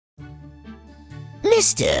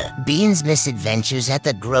Mr. Bean's Misadventures at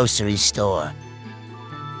the Grocery Store.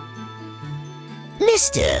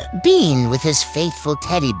 Mr. Bean, with his faithful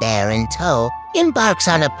teddy bear in tow, embarks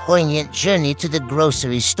on a poignant journey to the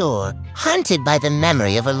grocery store, haunted by the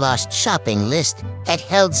memory of a lost shopping list that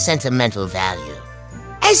held sentimental value.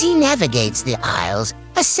 As he navigates the aisles,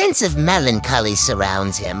 a sense of melancholy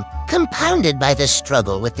surrounds him, compounded by the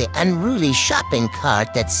struggle with the unruly shopping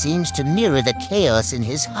cart that seems to mirror the chaos in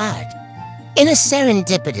his heart. In a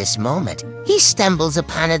serendipitous moment, he stumbles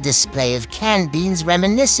upon a display of canned beans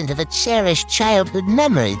reminiscent of a cherished childhood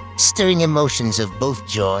memory, stirring emotions of both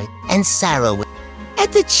joy and sorrow.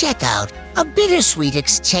 At the checkout, a bittersweet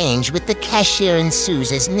exchange with the cashier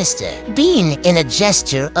ensues as Mr. Bean, in a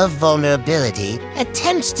gesture of vulnerability,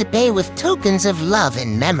 attempts to pay with tokens of love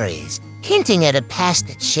and memories, hinting at a past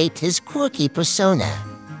that shaped his quirky persona.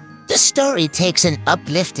 The story takes an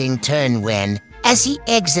uplifting turn when, as he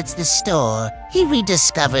exits the store, he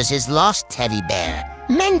rediscovers his lost teddy bear,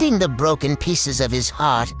 mending the broken pieces of his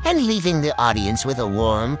heart and leaving the audience with a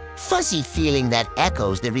warm, fuzzy feeling that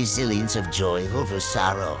echoes the resilience of joy over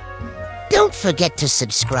sorrow. Don't forget to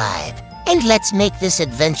subscribe, and let's make this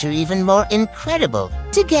adventure even more incredible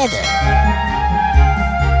together.